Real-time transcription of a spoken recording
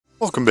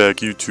Welcome back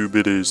YouTube,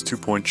 it is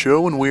 2.0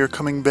 Show and we are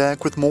coming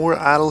back with more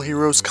Idle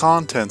Heroes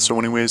content. So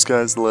anyways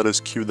guys, let us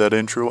cue that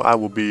intro. I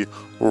will be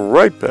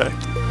right back.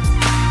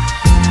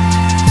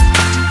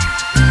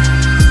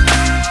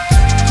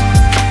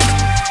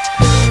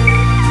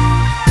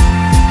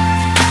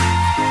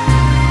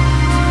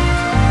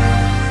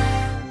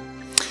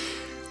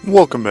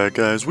 Welcome back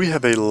guys, we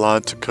have a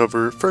lot to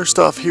cover. First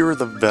off, here are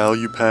the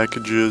value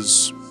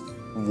packages.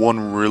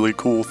 One really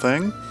cool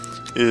thing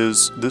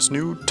is this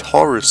new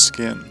Taurus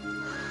skin.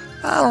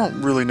 I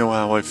don't really know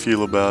how I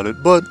feel about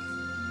it, but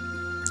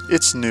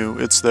it's new,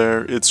 it's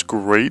there, it's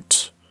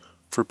great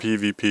for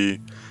PvP,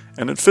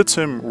 and it fits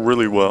him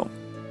really well.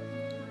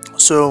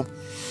 So,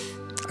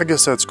 I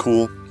guess that's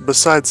cool.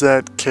 Besides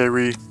that,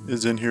 Carry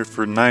is in here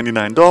for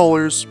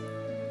 $99.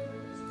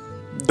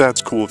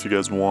 That's cool if you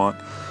guys want.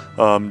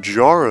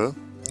 Jara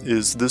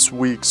is this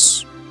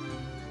week's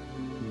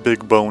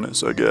big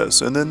bonus, I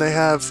guess. And then they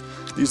have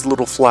these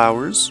little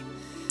flowers,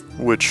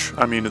 which,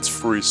 I mean, it's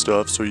free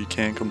stuff, so you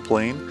can't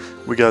complain.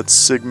 We got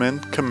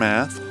Sigmund,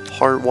 Kamath,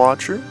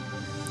 Heartwatcher,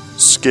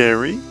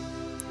 Scary,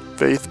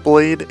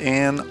 Faithblade,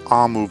 and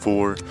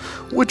Amuvor,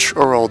 which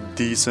are all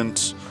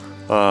decent.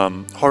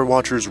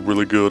 Heartwatcher is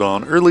really good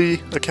on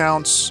early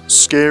accounts.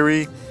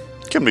 Scary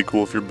can be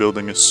cool if you're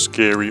building a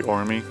scary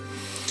army.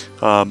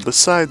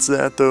 Besides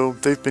that, though,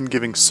 they've been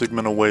giving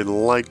Sigmund away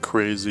like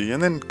crazy,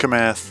 and then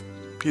Kamath,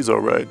 he's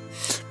alright.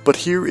 But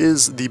here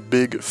is the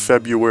big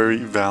February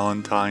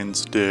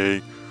Valentine's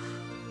Day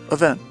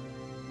event,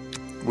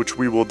 which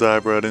we will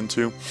dive right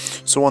into.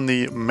 So on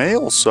the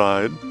male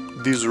side,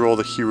 these are all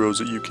the heroes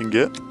that you can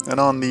get, and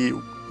on the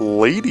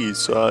ladies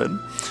side,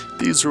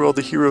 these are all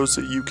the heroes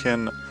that you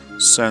can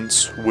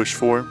sense wish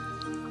for.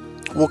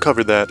 We'll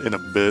cover that in a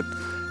bit,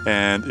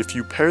 and if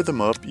you pair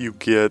them up, you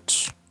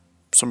get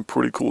some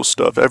pretty cool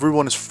stuff.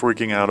 Everyone is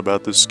freaking out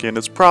about this skin.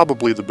 It's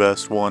probably the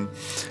best one.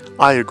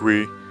 I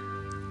agree.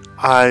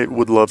 I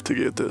would love to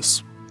get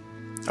this.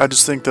 I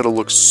just think that it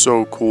looks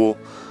so cool.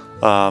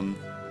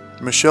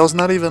 Michelle's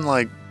not even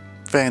like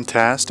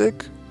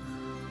fantastic,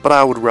 but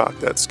I would rock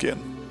that skin.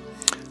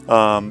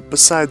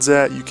 Besides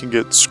that, you can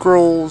get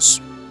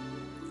scrolls,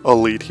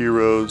 elite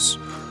heroes,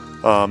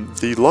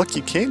 the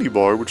lucky candy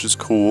bar, which is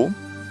cool,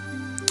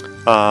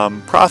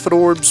 profit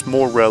orbs,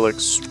 more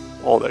relics,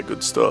 all that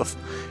good stuff.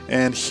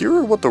 And here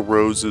are what the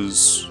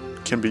roses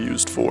can be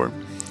used for.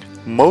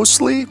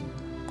 Mostly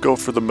go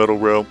for the middle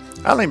row.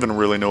 I don't even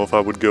really know if I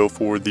would go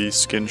for the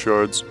skin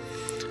shards.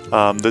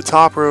 The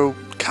top row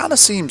kind of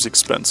seems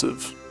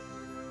expensive.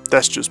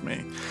 That's just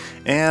me.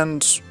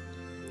 And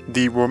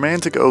the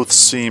romantic oath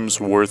seems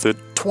worth it.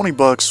 20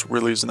 bucks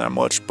really isn't that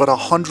much, but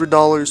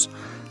 $100,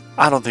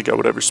 I don't think I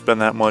would ever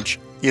spend that much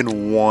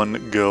in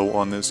one go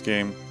on this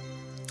game.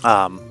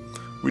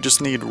 We just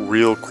need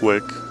real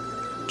quick,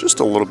 just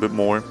a little bit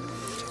more.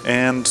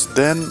 And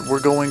then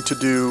we're going to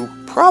do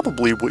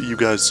probably what you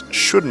guys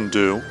shouldn't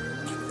do,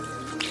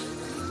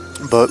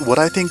 but what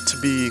I think to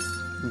be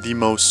the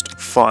most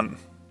fun.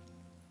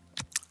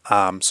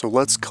 So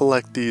let's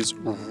collect these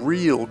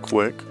real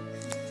quick.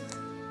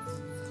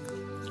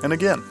 And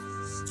again,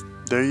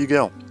 there you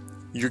go.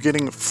 You're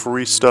getting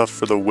free stuff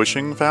for the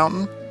wishing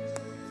fountain,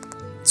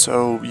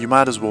 so you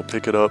might as well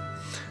pick it up.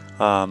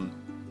 I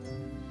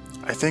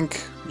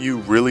think you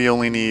really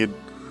only need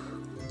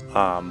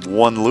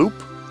one loop,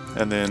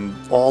 and then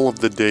all of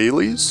the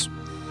dailies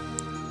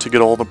to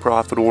get all the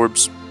profit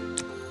orbs.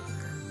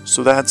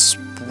 So that's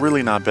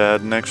really not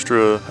bad. An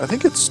extra, I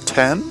think it's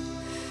 10.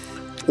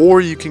 Or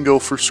you can go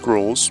for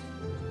scrolls.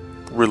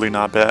 Really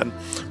not bad.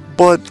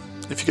 But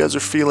if you guys are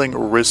feeling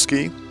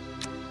risky,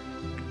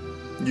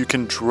 you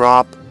can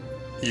drop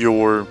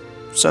your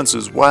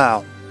senses.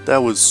 Wow, that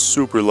was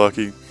super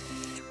lucky.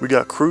 We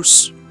got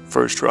Cruz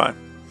first try.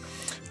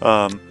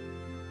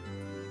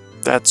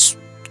 That's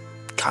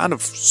kind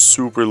of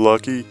super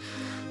lucky.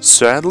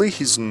 Sadly,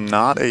 he's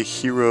not a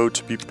hero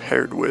to be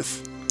paired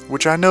with,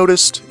 which I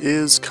noticed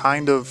is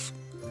kind of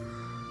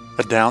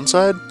a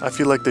downside. I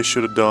feel like they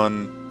should have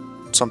done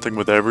something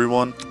with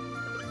everyone,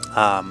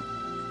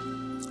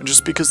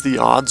 just because the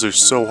odds are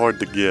so hard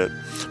to get.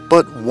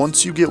 But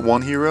once you get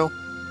one hero,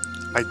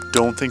 I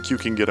don't think you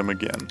can get him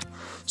again.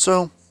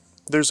 So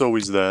there's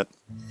always that.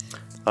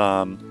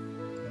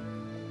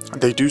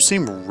 They do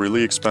seem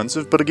really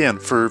expensive, but again,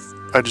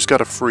 I just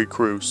got a free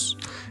Cruz.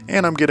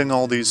 And I'm getting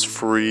all these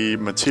free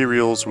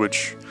materials,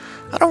 which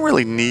I don't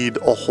really need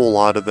a whole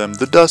lot of them.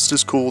 The dust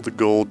is cool, the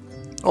gold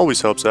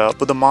always helps out,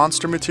 but the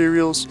monster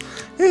materials,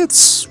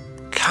 it's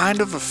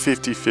kind of a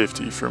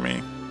 50-50 for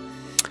me.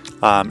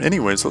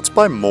 Anyways, let's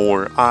buy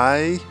more.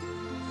 I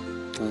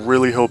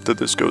really hope that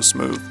this goes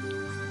smooth.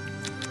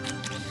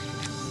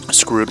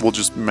 Screw it, we'll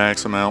just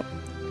max them out.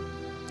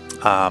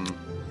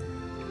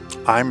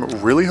 I'm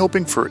really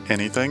hoping for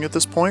anything at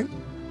this point.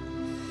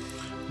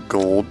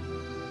 Gold.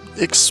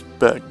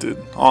 Expected,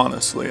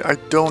 honestly. I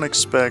don't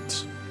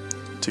expect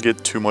to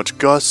get too much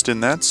gust,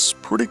 and that's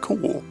pretty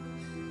cool.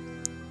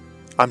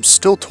 I'm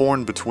still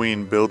torn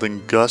between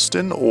building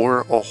Gustin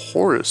or a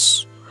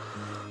Horus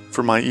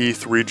for my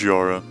E3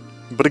 Jara.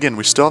 But again,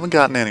 we still haven't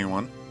gotten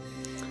anyone.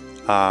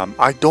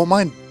 I don't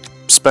mind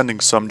spending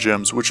some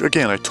gems, which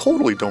again, I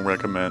totally don't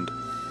recommend.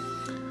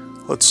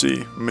 Let's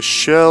see.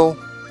 Michelle,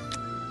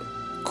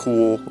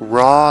 cool.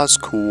 Roz,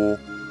 cool.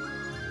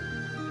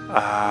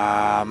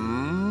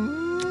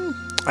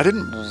 I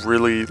didn't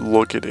really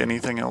look at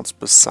anything else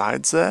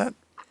besides that.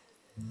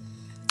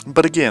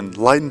 But again,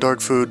 light and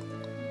dark food,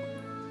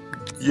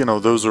 you know,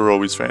 those are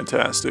always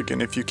fantastic.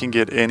 And if you can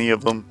get any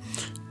of them,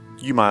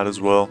 you might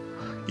as well.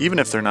 Even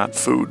if they're not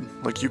food,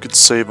 like you could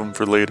save them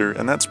for later,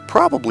 and that's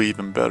probably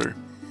even better.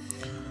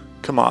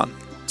 Come on,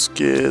 let's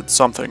get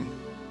something.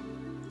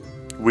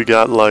 We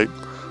got light.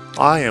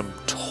 I am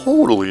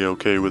totally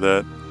okay with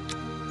that.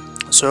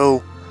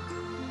 So,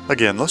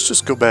 again, let's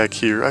just go back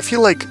here. I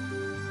feel like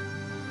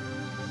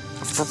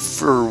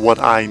for what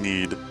I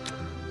need,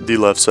 the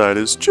left side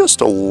is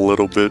just a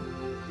little bit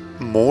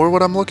more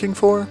what I'm looking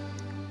for.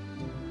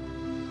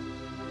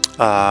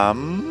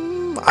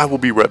 I will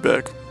be right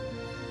back.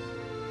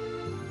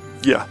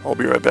 Yeah, I'll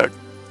be right back.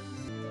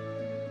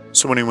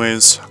 So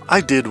anyways,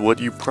 I did what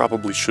you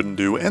probably shouldn't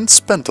do and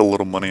spent a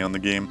little money on the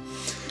game.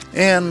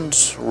 And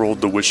rolled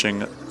the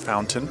wishing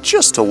fountain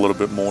just a little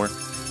bit more.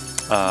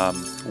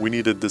 We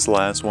needed this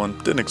last one.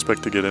 Didn't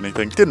expect to get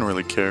anything. Didn't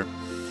really care.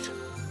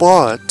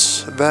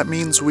 But that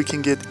means we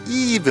can get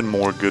even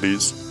more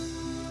goodies.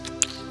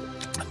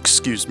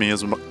 Excuse me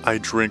as I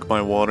drink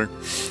my water.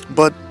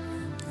 But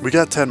we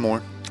got 10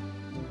 more.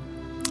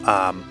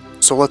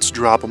 So let's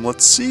drop them.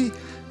 Let's see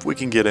if we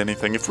can get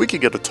anything. If we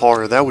could get a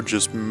Tara, that would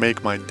just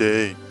make my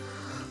day.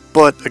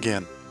 But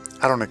again,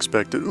 I don't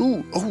expect it.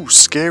 Ooh,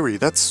 scary.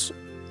 That's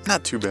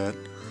not too bad.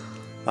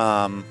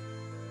 I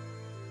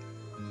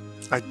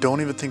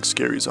don't even think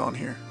Scary's on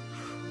here.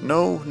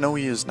 No,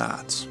 he is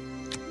not.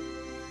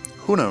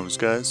 Who knows,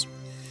 guys?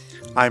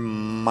 I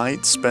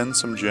might spend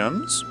some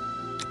gems.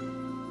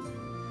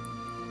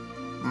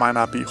 Might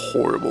not be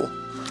horrible.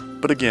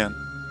 But again,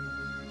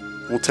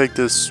 we'll take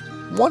this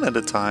one at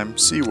a time,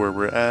 see where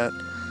we're at.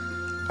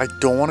 I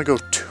don't want to go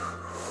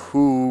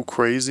too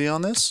crazy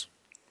on this.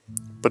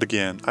 But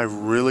again, I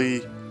really...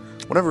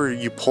 Whenever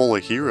you pull a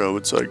hero,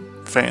 it's like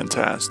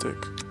fantastic.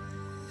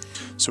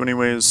 So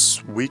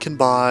anyways, we can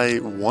buy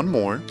one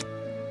more.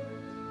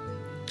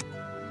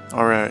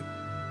 Alright.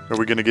 Are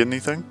we going to get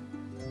anything?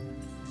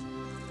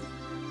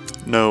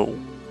 No.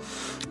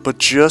 But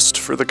just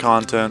for the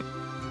content,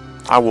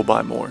 I will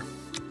buy more.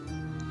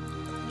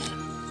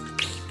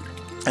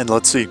 And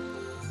let's see.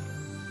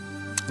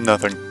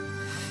 Nothing.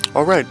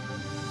 Alright.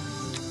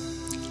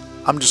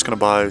 I'm just going to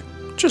buy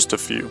just a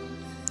few.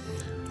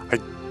 I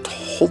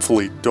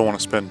hopefully don't want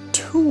to spend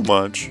too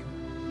much.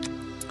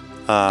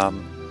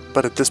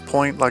 But at this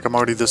point, like I'm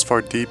already this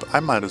far deep, I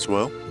might as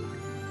well.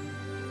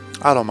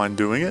 I don't mind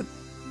doing it.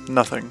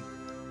 Nothing.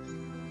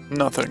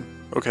 Nothing.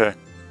 Okay.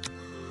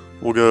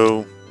 We'll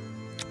go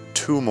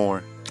two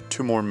more.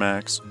 Two more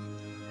max.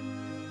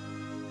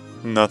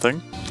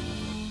 Nothing.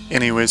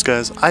 Anyways,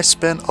 guys, I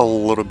spent a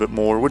little bit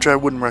more, which I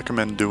wouldn't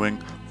recommend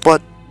doing,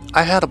 but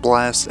I had a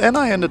blast, and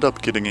I ended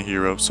up getting a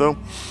hero, so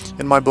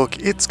in my book,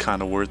 it's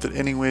kind of worth it.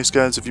 Anyways,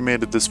 guys, if you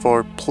made it this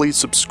far, please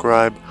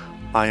subscribe.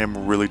 I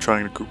am really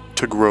trying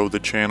to grow the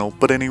channel,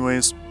 but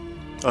anyways,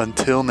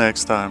 until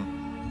next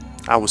time,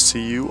 I will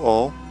see you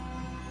all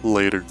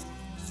later.